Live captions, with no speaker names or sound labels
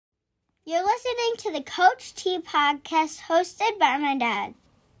You're listening to the Coach T podcast hosted by my dad.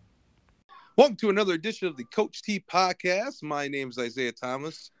 Welcome to another edition of the Coach T podcast. My name is Isaiah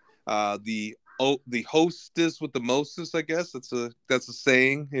Thomas, the hostess with the mostest, I guess. That's a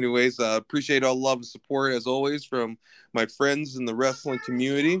saying. Anyways, appreciate all love and support as always from my friends in the wrestling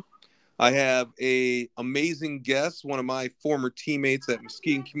community. I have a amazing guest, one of my former teammates at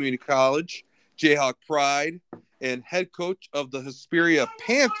Muskegon Community College, Jayhawk Pride, and head coach of the Hesperia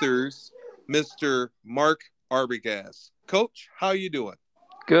Panthers, Mr. Mark Arbogast. Coach, how you doing?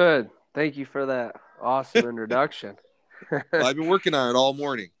 Good. Thank you for that awesome introduction. Well, I've been working on it all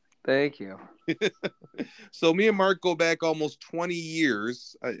morning. Thank you. So me and Mark go back almost 20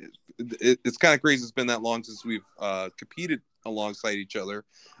 years. It's kind of crazy. It's been that long since we've competed alongside each other.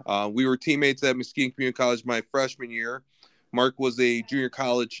 We were teammates at Muskegon Community College my freshman year. Mark was a junior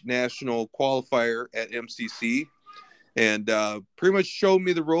college national qualifier at MCC and pretty much showed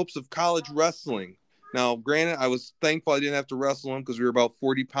me the ropes of college wrestling. Now, granted, I was thankful I didn't have to wrestle him because we were about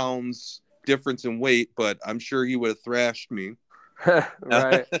 40 pounds difference in weight, but I'm sure he would have thrashed me.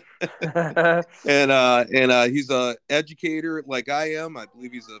 Right. and he's a educator like I am. I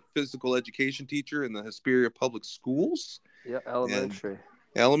believe he's a physical education teacher in the Hesperia Public Schools. Yeah, elementary.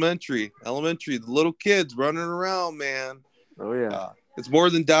 The little kids running around, man. Oh, yeah. It's more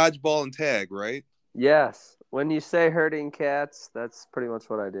than dodgeball and tag, right? Yes. When you say herding cats, that's pretty much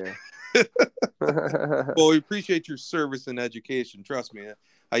what I do. Well, we appreciate your service and education. Trust me,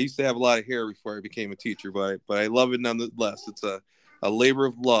 I used to have a lot of hair before I became a teacher, but I love it nonetheless. It's a labor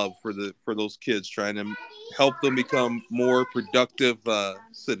of love for those kids, trying to help them become more productive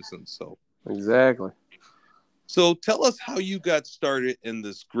citizens. So Exactly. So tell us how you got started in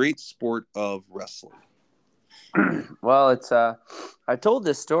this great sport of wrestling. Well, it's I told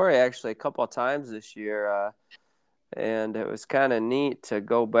this story actually a couple of times this year, and it was kind of neat to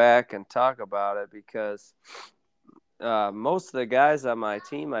go back and talk about it because most of the guys on my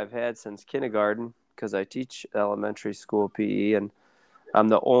team I've had since kindergarten because I teach elementary school PE, and I'm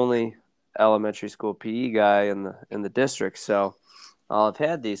the only elementary school PE guy in the district. So I'll have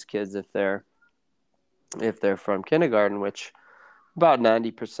had these kids if they're from kindergarten, which about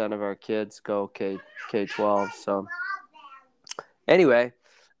 90% of our kids go K-12. So anyway,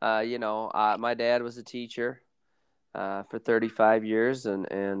 my dad was a teacher for 35 years, and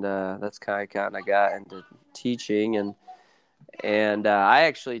that's kind of got into teaching, and I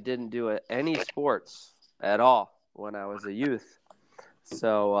actually didn't do any sports at all when I was a youth.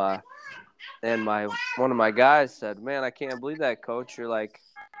 So and one of my guys said, "Man, I can't believe that, Coach. You're like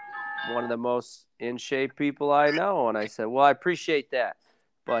one of the most in shape people I know." And I said, "Well, I appreciate that,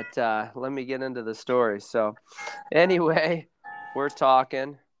 but let me get into the story." So anyway, we're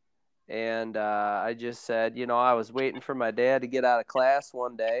talking, and I just said, I was waiting for my dad to get out of class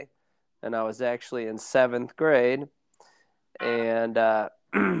one day, and I was actually in 7th grade. And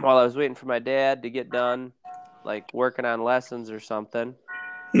while I was waiting for my dad to get done, like working on lessons or something,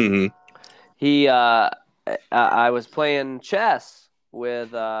 Mm-hmm. I was playing chess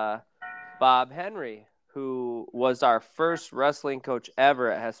with Bob Henry, who was our first wrestling coach ever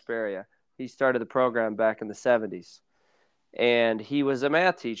at Hesperia. He started the program back in the 70s. And he was a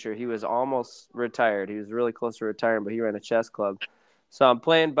math teacher. He was almost retired. He was really close to retiring, but he ran a chess club. So I'm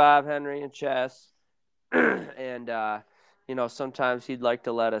playing Bob Henry in chess. And, sometimes he'd like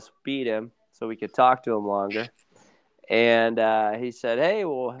to let us beat him so we could talk to him longer. And he said, "Hey,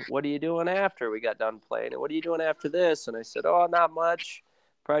 well, what are you doing after we got done playing? And what are you doing after this?" And I said, "Oh, not much.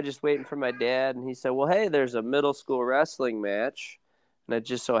 Probably just waiting for my dad." And he said, "Well, hey, there's a middle school wrestling match." And it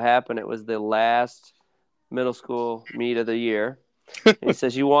just so happened it was the last middle school meet of the year. And he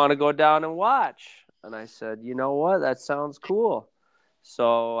says, "You want to go down and watch?" And I said, "You know what? That sounds cool."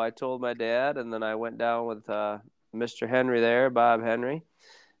 So I told my dad, and then I went down with Mr. Henry there, Bob Henry,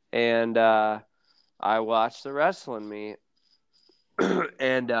 and I watched the wrestling meet.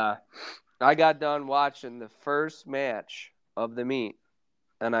 And I got done watching the first match of the meet,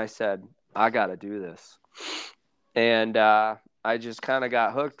 and I said, "I got to do this." And I just kind of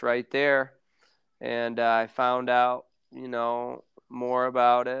got hooked right there. And I found out, more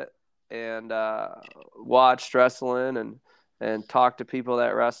about it, and watched wrestling and talked to people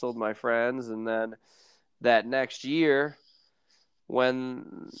that wrestled, my friends. And then that next year,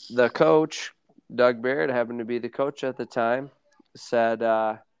 when the coach, Doug Baird, happened to be the coach at the time, said,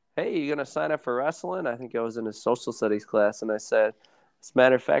 "Hey, you going to sign up for wrestling?" I think I was in a social studies class. And I said, "As a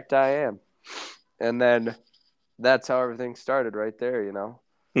matter of fact, I am." And then that's how everything started right there,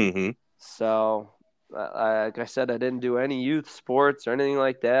 Mm-hmm. So, like I said, I didn't do any youth sports or anything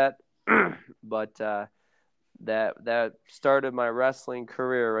like that. But that started my wrestling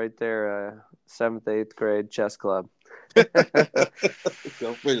career right there. 7th, 8th grade chess club.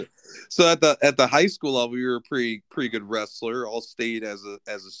 Go figure. So at the high school level, you were a pretty good wrestler. All state as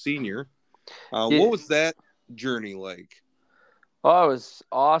a senior. Yeah. What was that journey like? Oh, it was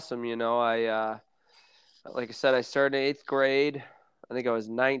awesome. Like I said, I started in 8th grade. I think I was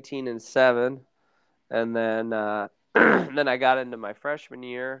 19 and 7, and then then I got into my freshman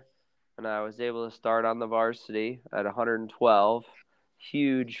year, and I was able to start on the varsity at 112.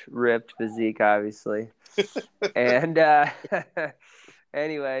 Huge, ripped physique, obviously. And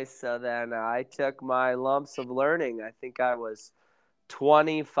anyway, so then I took my lumps of learning. I think I was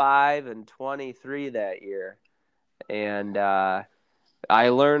 25 and 23 that year, and I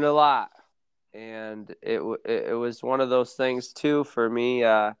learned a lot. And it was one of those things too for me.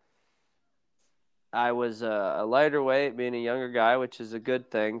 I was a lighter weight, being a younger guy, which is a good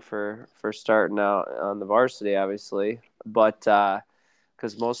thing for starting out on the varsity, obviously. But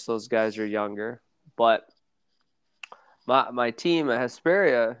because most of those guys are younger. But my team at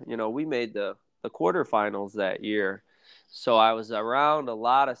Hesperia, we made the quarterfinals that year. So I was around a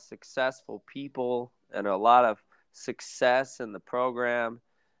lot of successful people and a lot of success in the program.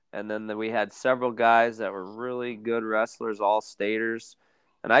 And then we had several guys that were really good wrestlers, all staters.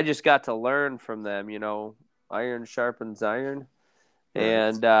 And I just got to learn from them, iron sharpens iron. Right.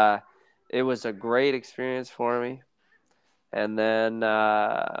 And it was a great experience for me. And then,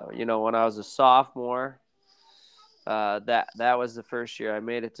 when I was a sophomore, that was the first year I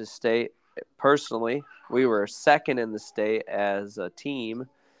made it to state. Personally, we were second in the state as a team,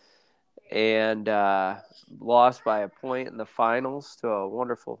 and lost by a point in the finals to a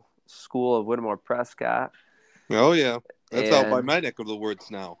wonderful school of Whittemore Prescott. Oh yeah, that's out by my neck of the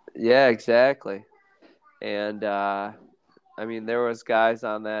woods now. Yeah, exactly. And there was guys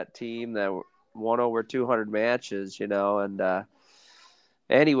on that team that won over 200 matches, and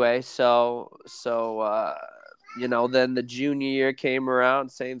anyway, so then the junior year came around,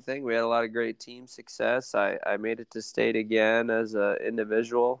 same thing. We had a lot of great team success. I made it to state again as an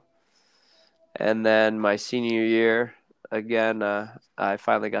individual. And then my senior year, again, I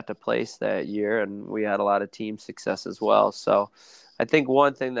finally got to place that year, and we had a lot of team success as well. So I think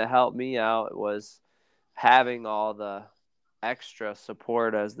one thing that helped me out was having all the extra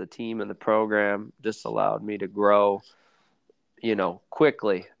support as the team and the program just allowed me to grow,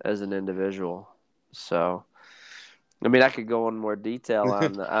 quickly as an individual. So, I could go in more detail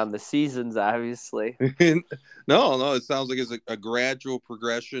on the seasons, obviously. No, it sounds like it's a gradual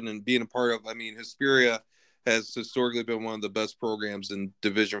progression, and being a part of. Hesperia has historically been one of the best programs in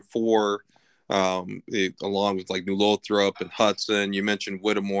Division IV, along with like New Lothrop and Hudson. You mentioned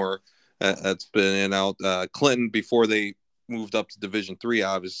Whittemore, that's been in out. Clinton before they moved up to Division III,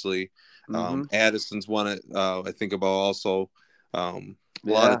 obviously. Addison's won it. I think about also a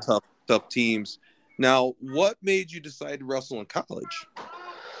lot of tough teams. Now, what made you decide to wrestle in college?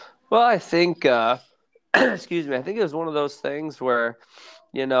 Well, I think, excuse me, I think it was one of those things where,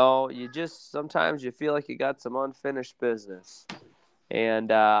 you just sometimes you feel like you got some unfinished business.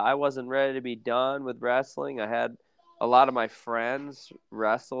 And I wasn't ready to be done with wrestling. I had a lot of my friends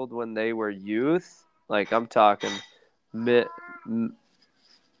wrestled when they were youth. Like I'm talking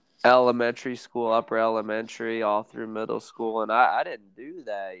elementary school, upper elementary, all through middle school. And I didn't do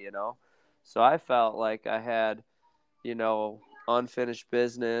that, So I felt like I had, unfinished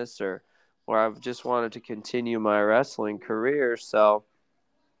business or I just wanted to continue my wrestling career. So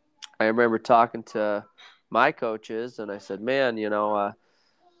I remember talking to my coaches and I said, man,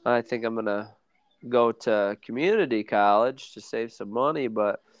 I think I'm going to go to community college to save some money,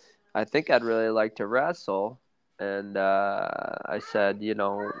 but I think I'd really like to wrestle. And I said,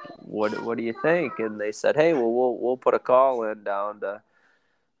 what do you think? And they said, hey, well, we'll put a call in down to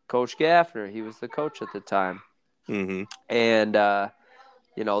Coach Gaffner. He was the coach at the time. Mm-hmm. And,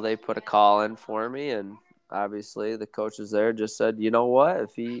 they put a call in for me. And obviously the coaches there just said, you know what,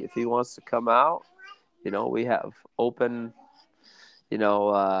 if he wants to come out, we have open,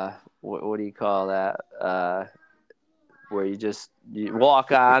 what do you call that? Where you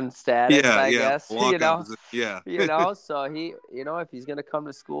walk on status, I guess, Yeah. So he, if he's going to come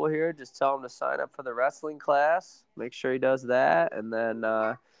to school here, just tell him to sign up for the wrestling class, make sure he does that. And then,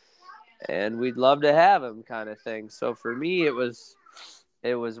 and we'd love to have him kind of thing. So for me, it was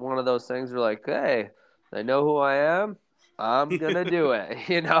one of those things where like, hey, they know who I am. I'm going to do it.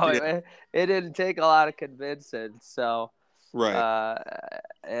 It didn't take a lot of convincing. So, right.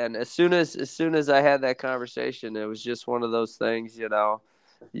 And as soon as I had that conversation, it was just one of those things,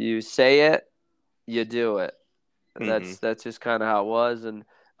 you say it, you do it. And that's just kind of how it was. And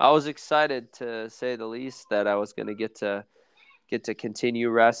I was excited, to say the least, that I was going to get to continue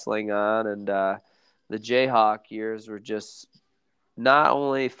wrestling on, and the Jayhawk years were just not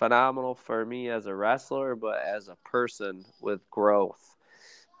only phenomenal for me as a wrestler, but as a person with growth.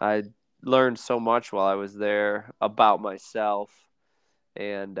 I learned so much while I was there about myself,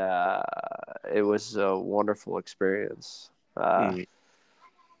 and it was a wonderful experience. Mm.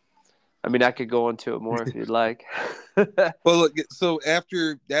 I mean, I could go into it more if you'd like. Well, look, so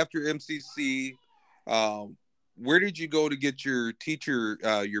after MCC, where did you go to get your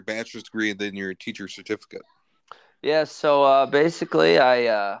bachelor's degree and then your teacher certificate? Yeah, so basically,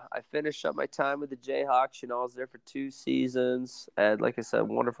 I finished up my time with the Jayhawks. I was there for 2 seasons. I had, like I said,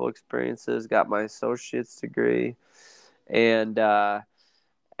 wonderful experiences. Got my associate's degree, and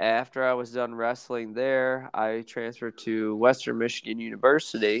after I was done wrestling there, I transferred to Western Michigan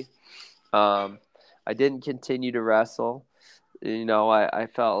University. I didn't continue to wrestle. I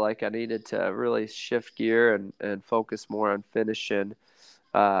felt like I needed to really shift gear and focus more on finishing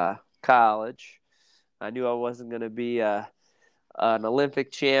college. I knew I wasn't going to be an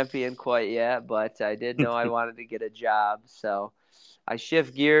Olympic champion quite yet, but I did know I wanted to get a job. So I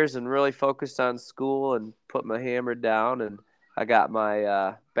shift gears and really focused on school and put my hammer down. And I got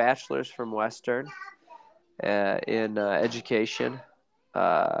my bachelor's from Western in education,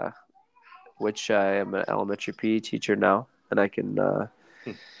 which I am an elementary PE teacher now. And I can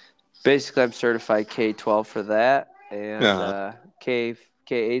basically, I'm certified K-12 for that, and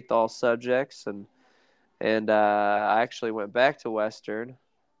K-8 all subjects. And I actually went back to Western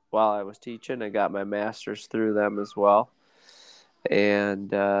while I was teaching. I got my master's through them as well.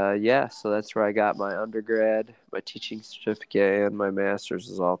 And, so that's where I got my undergrad, my teaching certificate, and my master's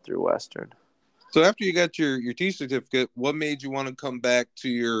is all through Western. So after you got your teaching certificate, what made you want to come back to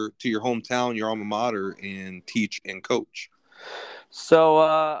your hometown, your alma mater, and teach and coach?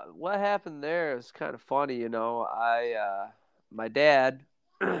 So what happened there is kind of funny. My dad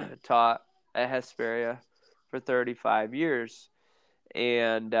taught at Hesperia for 35 years,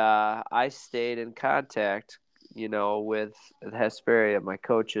 and I stayed in contact, with Hesperia, my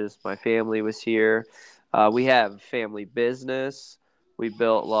coaches. My family was here. We have family business. We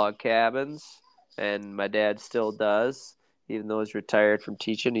built log cabins, and my dad still does. Even though he's retired from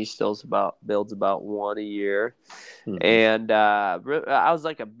teaching, he still builds about one a year. Mm-hmm. And I was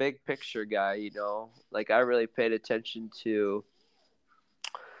like a big picture guy, like I really paid attention to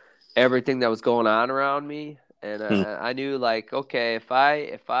everything that was going on around me. And I knew, like, okay, if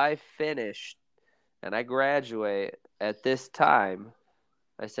I finish and I graduate at this time,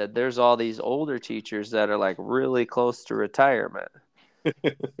 I said, there's all these older teachers that are like really close to retirement. So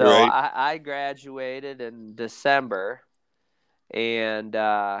right. I graduated in December. And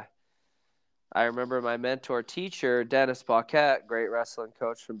I remember my mentor teacher, Dennis Paquette, great wrestling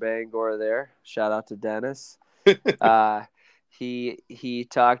coach from Bangor there. Shout out to Dennis. He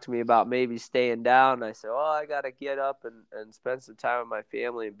talked to me about maybe staying down. I said, I got to get up and spend some time with my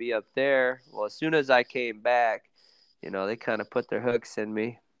family and be up there. Well, as soon as I came back, they kind of put their hooks in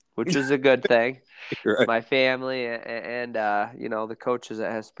me, which is a good thing. Right. My family and the coaches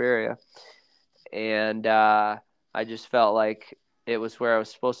at Hesperia. And I just felt like it was where I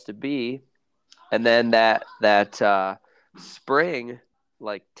was supposed to be. And then that spring,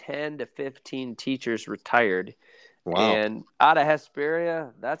 like 10 to 15 teachers retired. Wow. And out of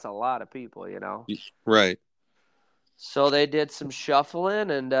Hesperia, that's a lot of people, Right. So they did some shuffling,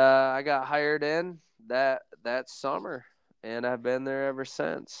 and I got hired in that summer, and I've been there ever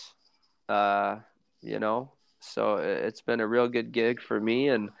since. So it's been a real good gig for me,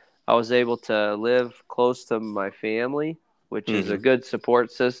 and I was able to live close to my family, which is a good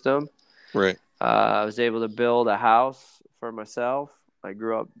support system. Right. I was able to build a house for myself. I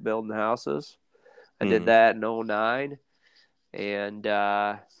grew up building houses. I did that in 2009. And,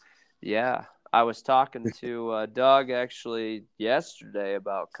 I was talking to Doug actually yesterday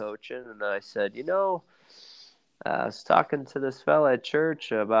about coaching, and I said, I was talking to this fella at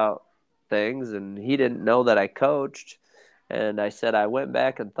church about things, and he didn't know that I coached. And I said I went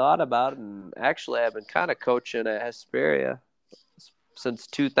back and thought about it, and actually I've been kind of coaching at Hesperia since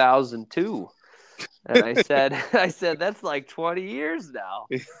 2002. And I said that's like 20 years now.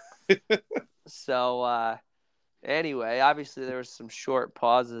 So anyway, obviously there was some short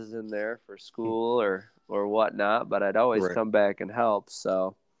pauses in there for school or whatnot, but I'd always come back and help.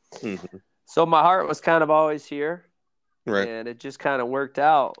 So so my heart was kind of always here. Right. And it just kind of worked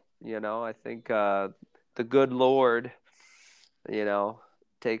out. I think the good Lord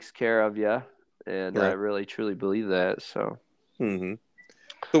takes care of you, and I really truly believe that. So,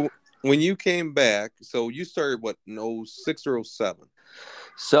 So when you came back, so you started in 06 or 07?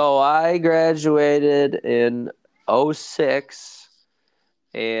 So I graduated in '06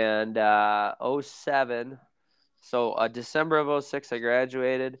 and '07. So December of '06 I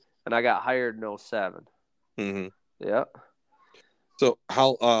graduated, and I got hired in '07. Mm-hmm. Yep. So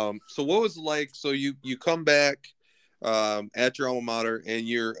so what was it like? So you come back at your alma mater, and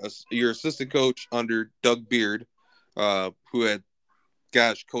you're assistant coach under Doug Beard, who had,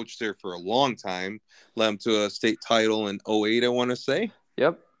 gosh, coached there for a long time, led him to a state title in '08, I want to say.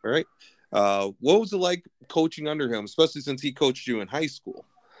 Yep. All right. What was it like coaching under him, especially since he coached you in high school?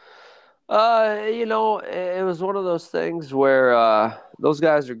 It was one of those things where those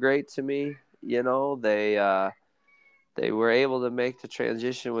guys are great to me. They were able to make the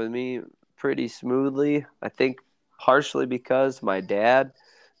transition with me pretty smoothly. I think partially because my dad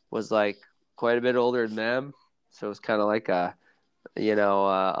was like quite a bit older than them, so it was kind of like a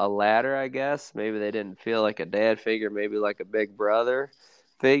ladder, I guess. Maybe they didn't feel like a dad figure, maybe like a big brother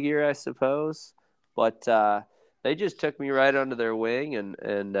figure, I suppose. But they just took me right under their wing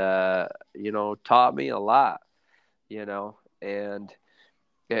and taught me a lot, and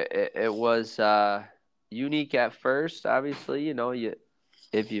it was unique at first. Obviously,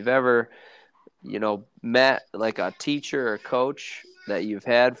 if you've ever, met like a teacher or coach that you've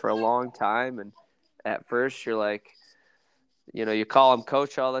had for a long time, and at first you're like, you call him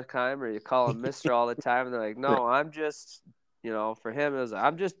coach all the time or you call him Mister all the time, and they're like, Right. no, I'm just, for him it was,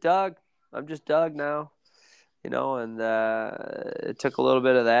 I'm just Doug. I'm just Doug now, and it took a little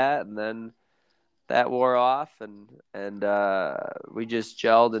bit of that, and then that wore off, and we just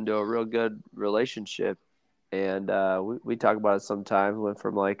gelled into a real good relationship. And we talk about it sometimes. Went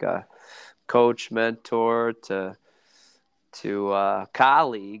from like a coach, mentor to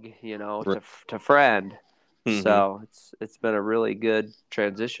colleague, Right. to friend. Mm-hmm. So it's been a really good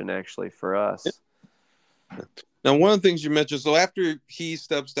transition actually for us. Now, one of the things you mentioned, so after he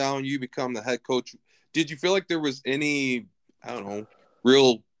steps down, you become the head coach. Did you feel like there was any, I don't know,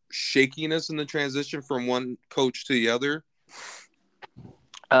 real shakiness in the transition from one coach to the other?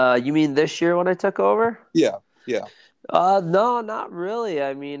 You mean this year when I took over? Yeah. No, not really.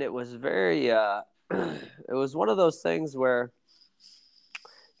 I mean, it was very, it was one of those things where,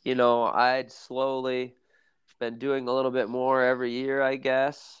 I'd slowly been doing a little bit more every year, I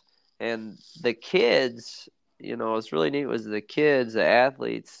guess. And the kids, what's really neat was the kids, the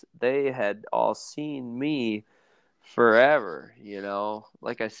athletes, they had all seen me forever.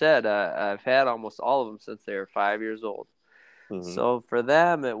 Like I said, I've had almost all of them since they were 5 years old. Mm-hmm. So for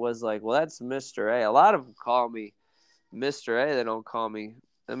them, it was like, well, that's Mr. A. A lot of them call me Mr. A. They don't call me,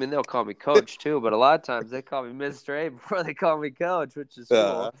 I mean, they'll call me coach too, but a lot of times they call me Mr. A before they call me coach, which is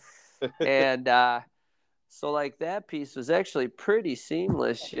cool. And so like that piece was actually pretty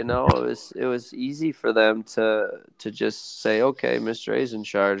seamless. It was easy for them to just say, okay, Mr. A's in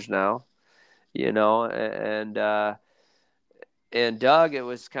charge now, and Doug, it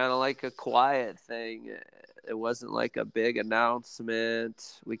was kind of like a quiet thing. It wasn't like a big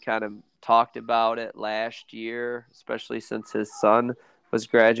announcement. We kind of talked about it last year, especially since his son was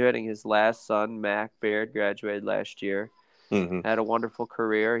graduating. His last son, Mac Baird, graduated last year. Mm-hmm. Had a wonderful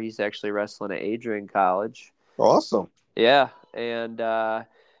career. He's actually wrestling at Adrian College. Awesome. Yeah, and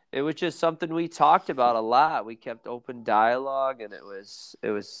it was just something we talked about a lot. We kept open dialogue, and it was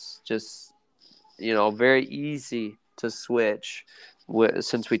just very easy to switch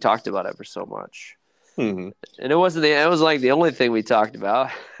since we talked about it for so much. Mm-hmm. And it was like the only thing we talked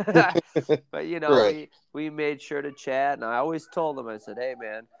about. But Right. we made sure to chat, and I always told him, I said, hey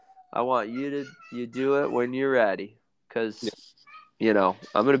man, I want you do it when you're ready, because I'm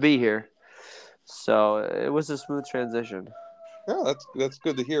gonna be here. So it was a smooth transition. Yeah, that's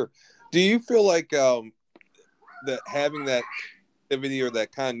good to hear. Do you feel like that having that activity or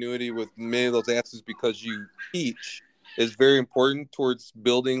that continuity with many of those athletes because you teach is very important towards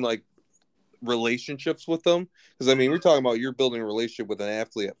building like relationships with them? Because I mean, we're talking about you're building a relationship with an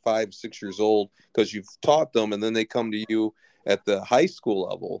athlete at 5, 6 years old because you've taught them, and then they come to you at the high school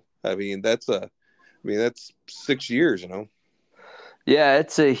level. I mean, that's 6 years, Yeah,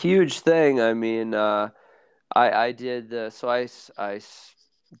 it's a huge thing. I mean, I did I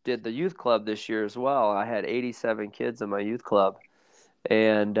did the youth club this year as well. I had 87 kids in my youth club,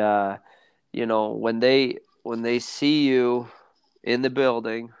 and when they see you in the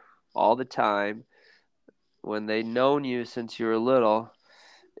building all the time, when they've known you since you were little,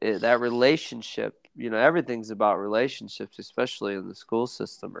 that relationship, everything's about relationships, especially in the school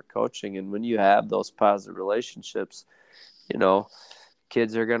system or coaching. And when you have those positive relationships,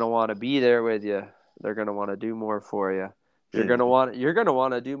 kids are going to want to be there with you. They're going to want to do more for you. You're going to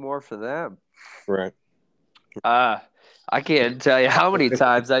want to do more for them. Right. I can't tell you how many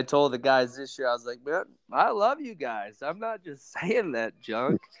times I told the guys this year, I was like, man, I love you guys. I'm not just saying that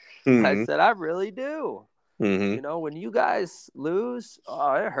junk. I Mm-hmm. said, I really do. Mm-hmm. You know, when you guys lose,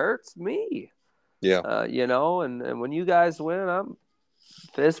 oh, it hurts me. Yeah. You know, and when you guys win, I'm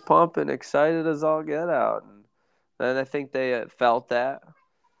fist pumping, excited as all get out. And I think they felt that.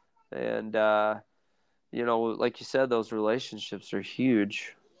 And, you know, like you said, those relationships are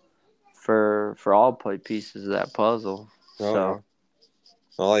huge for all play pieces of that puzzle. Oh yeah. So,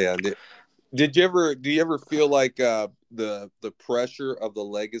 Oh yeah. Did you ever? Do you ever feel like the pressure of the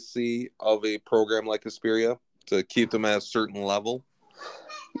legacy of a program like Asperia to keep them at a certain level?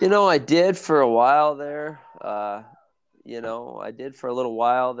 you know, I did for a while there. You know, I did for a little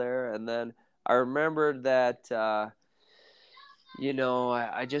while there. And then I remembered that, you know,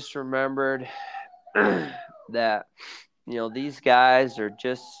 I just remembered that, you know, these guys are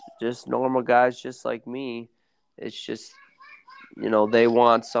just normal guys just like me. It's just, you know, they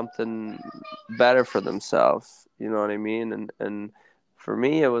want something better for themselves. You know what I mean? And for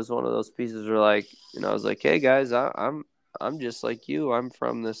me, it was one of those pieces where, like, you know, I was like, hey guys, I'm just like you. I'm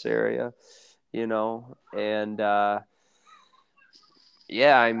from this area, you know, and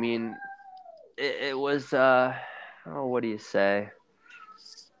yeah, I mean, it was oh, what do you say?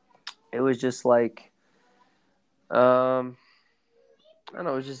 It was just like I don't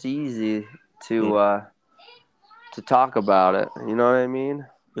know, it was just easy Mm. to talk about it. You know what I mean?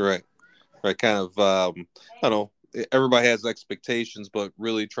 Right. Right. Kind of. I don't know. Everybody has expectations, but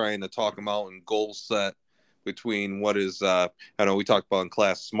really trying to talk them out and goal set between what is. I know we talked about in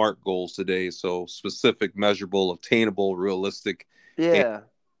class SMART goals today, so specific, measurable, attainable, realistic, and Yeah.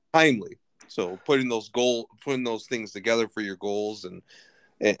 timely. So putting those things together for your goals and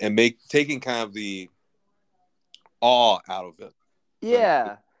make taking kind of the awe out of it. Right.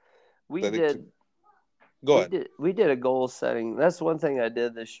 Yeah. We I think. did Go ahead. we did a goal setting. That's one thing I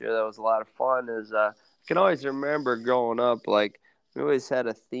did this year that was a lot of fun is I can always remember growing up, like, we always had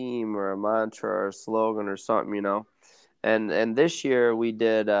a theme or a mantra or a slogan or something, you know. And this year we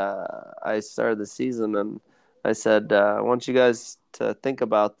did I started the season and I said, I want you guys to think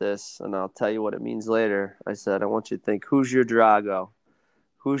about this and I'll tell you what it means later. I said, I want you to think, who's your Drago?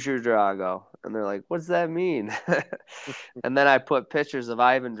 Who's your Drago? And they're like, what does that mean? And then I put pictures of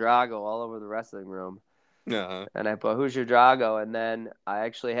Ivan Drago all over the wrestling room. Uh-huh. And I put, who's your Drago? And then I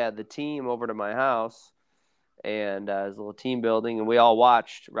actually had the team over to my house and it was a little team building and we all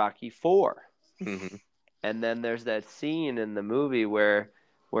watched Rocky 4. Mm-hmm. And then there's that scene in the movie where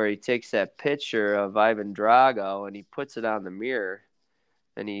he takes that picture of Ivan Drago and he puts it on the mirror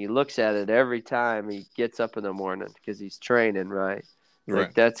and he looks at it every time he gets up in the morning because he's training, right? Right.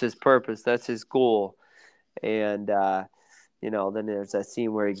 Like, that's his purpose, that's his goal. And you know, then there's that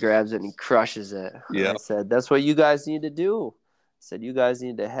scene where he grabs it and he crushes it. And Yeah. I said, that's what you guys need to do. I said, you guys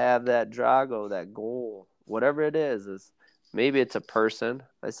need to have that Drago, that goal, whatever it is maybe it's a person.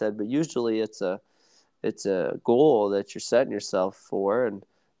 I said, but usually it's a goal that you're setting yourself for and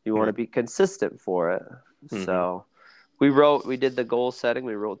you want to Right. be consistent for it. Mm-hmm. So we did the goal setting.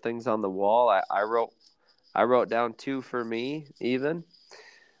 We wrote things on the wall. I wrote down 2 for me, even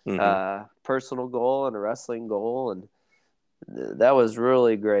Mm-hmm. personal goal and a wrestling goal. And that was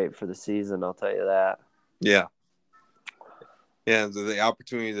really great for the season. I'll tell you that. Yeah. Yeah, the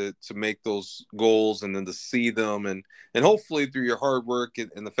opportunity to make those goals and then to see them and hopefully through your hard work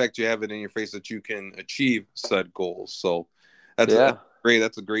and the fact you have it in your face that you can achieve said goals. So that's Yeah. great.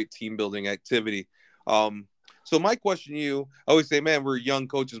 That's a great team building activity. So my question to you, I always say, man, we're young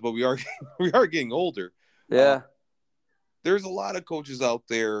coaches, but we are we are getting older. Yeah. There's a lot of coaches out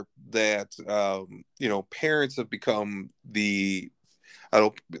there that parents have become I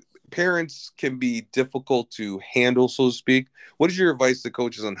don't parents can be difficult to handle, so to speak. What is your advice to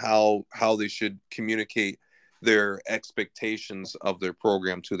coaches on how they should communicate their expectations of their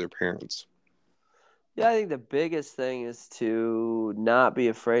program to their parents? Yeah, I think the biggest thing is to not be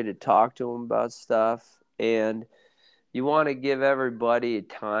afraid to talk to them about stuff. And you want to give everybody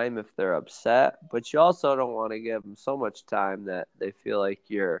time if they're upset, but you also don't want to give them so much time that they feel like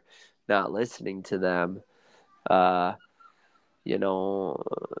you're not listening to them. Uh, you know,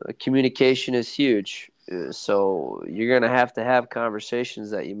 communication is huge. So you're going to have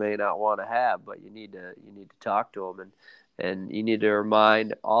conversations that you may not want to have, but you need to talk to them and you need to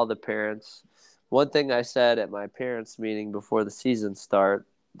remind all the parents. One thing I said at my parents' meeting before the season started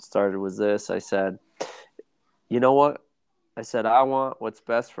was this. I said, you know what? I said, I want what's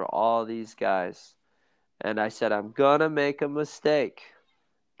best for all these guys. And I said, I'm going to make a mistake,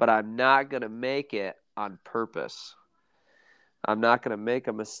 but I'm not going to make it on purpose. I'm not going to make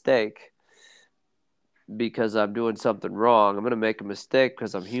a mistake because I'm doing something wrong. I'm going to make a mistake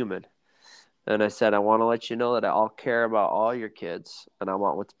because I'm human. And I said, I want to let you know that I'll care about all your kids and I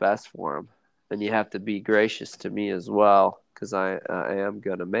want what's best for them. And you have to be gracious to me as well, because I am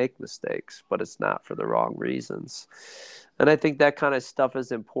going to make mistakes, but it's not for the wrong reasons. And I think that kind of stuff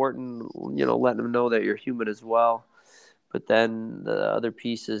is important, letting them know that you're human as well. But then the other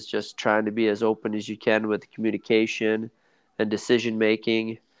piece is just trying to be as open as you can with communication and decision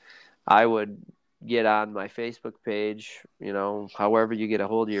making. I would get on my Facebook page, however you get a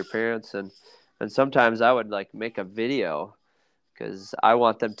hold of your parents. And sometimes I would make a video, because I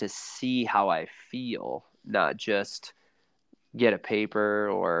want them to see how I feel, not just get a paper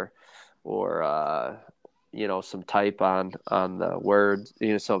or some type on the words,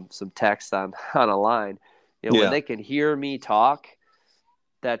 some text on a line. When they can hear me talk,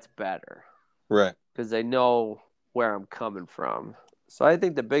 that's better. Right. Because they know where I'm coming from. So I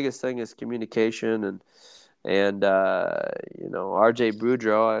think the biggest thing is communication, and RJ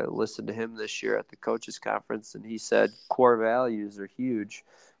Boudreaux, I listened to him this year at the coaches conference, and he said core values are huge.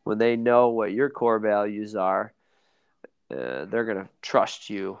 When they know what your core values are, they're going to trust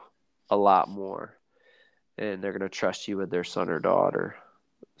you a lot more, and they're going to trust you with their son or daughter.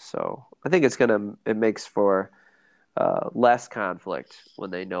 So I think it makes for less conflict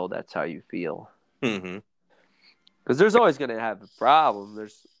when they know that's how you feel. Mm-hmm. Because there's always going to have a problem.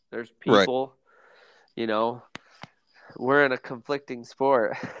 There's people, right. We're in a conflicting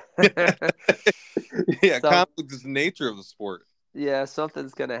sport. Yeah, conflict is the nature of the sport. Yeah,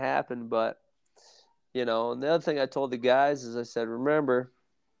 something's going to happen. But, and the other thing I told the guys is I said, remember,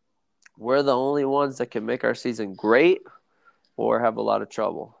 we're the only ones that can make our season great or have a lot of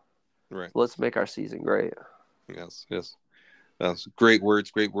trouble. Right. So let's make our season great. Yes. That's great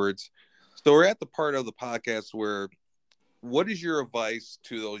words. So we're at the part of the podcast where, what is your advice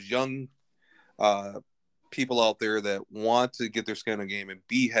to those young people out there that want to get their skin in the game and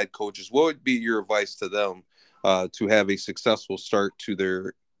be head coaches? What would be your advice to them to have a successful start to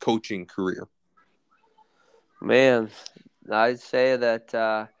their coaching career? Man, I'd say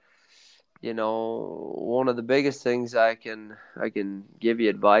that one of the biggest things I can give you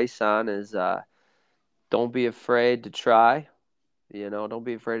advice on is don't be afraid to try. Don't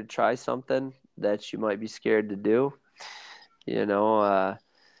be afraid to try something that you might be scared to do.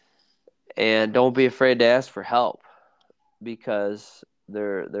 And don't be afraid to ask for help, because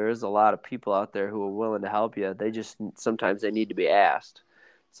there is a lot of people out there who are willing to help you. Sometimes they need to be asked.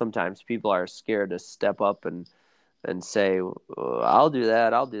 Sometimes people are scared to step up and say, I'll do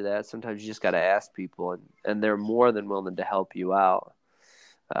that. Sometimes you just got to ask people, and they're more than willing to help you out.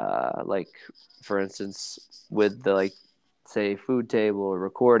 For instance, with the, say, food table or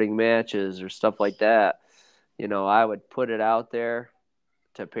recording matches or stuff like that, I would put it out there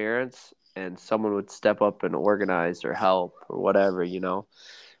to parents, and someone would step up and organize or help or whatever,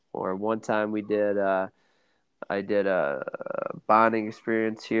 Or one time I did a bonding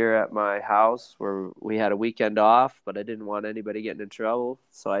experience here at my house where we had a weekend off, but I didn't want anybody getting in trouble.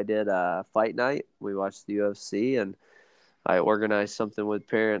 So I did a fight night. We watched the UFC, and I organized something with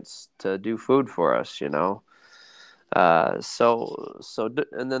parents to do food for us, and then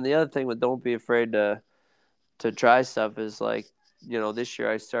the other thing with don't be afraid to try stuff is this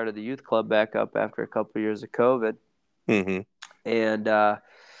year I started the youth club back up after a couple of years of COVID. Mm-hmm. And I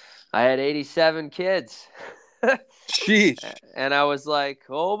had 87 kids. Sheesh. And I was like,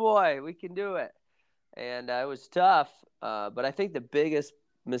 oh boy, we can do it. And it was tough. But I think the biggest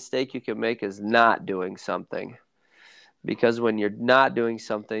mistake you can make is not doing something. Because when you're not doing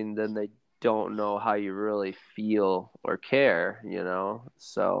something, then they don't know how you really feel or care,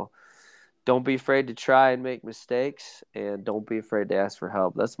 So don't be afraid to try and make mistakes, and don't be afraid to ask for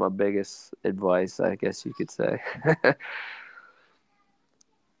help. That's my biggest advice, I guess you could say.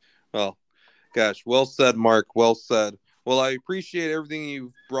 Well, gosh, well said, Mark. Well said. Well, I appreciate everything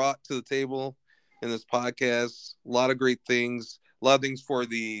you've brought to the table in this podcast. A lot of great things. A lot of things for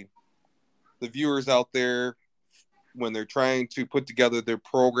the viewers out there when they're trying to put together their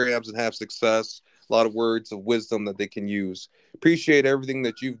programs and have success. A lot of words of wisdom that they can use. Appreciate everything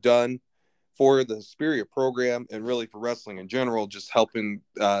that you've done for the Hesperia program and really for wrestling in general, just helping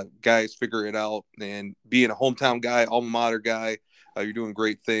guys figure it out and being a hometown guy, alma mater guy. You're doing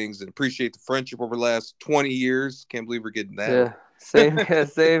great things, and appreciate the friendship over the last 20 years. Can't believe we're getting that. Yeah,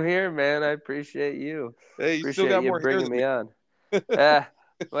 same here, man. I appreciate you. Hey, you appreciate still got you more hair bringing than me on.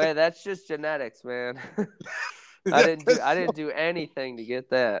 Wait, that's just genetics, man. I didn't do anything to get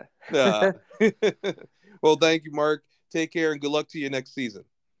that. Well, thank you, Mark. Take care, and good luck to you next season.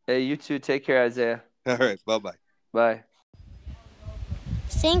 Hey, you too. Take care, Isaiah. All right. Bye-bye. Bye.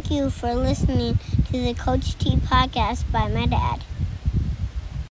 Thank you for listening to the Coach T podcast by my dad.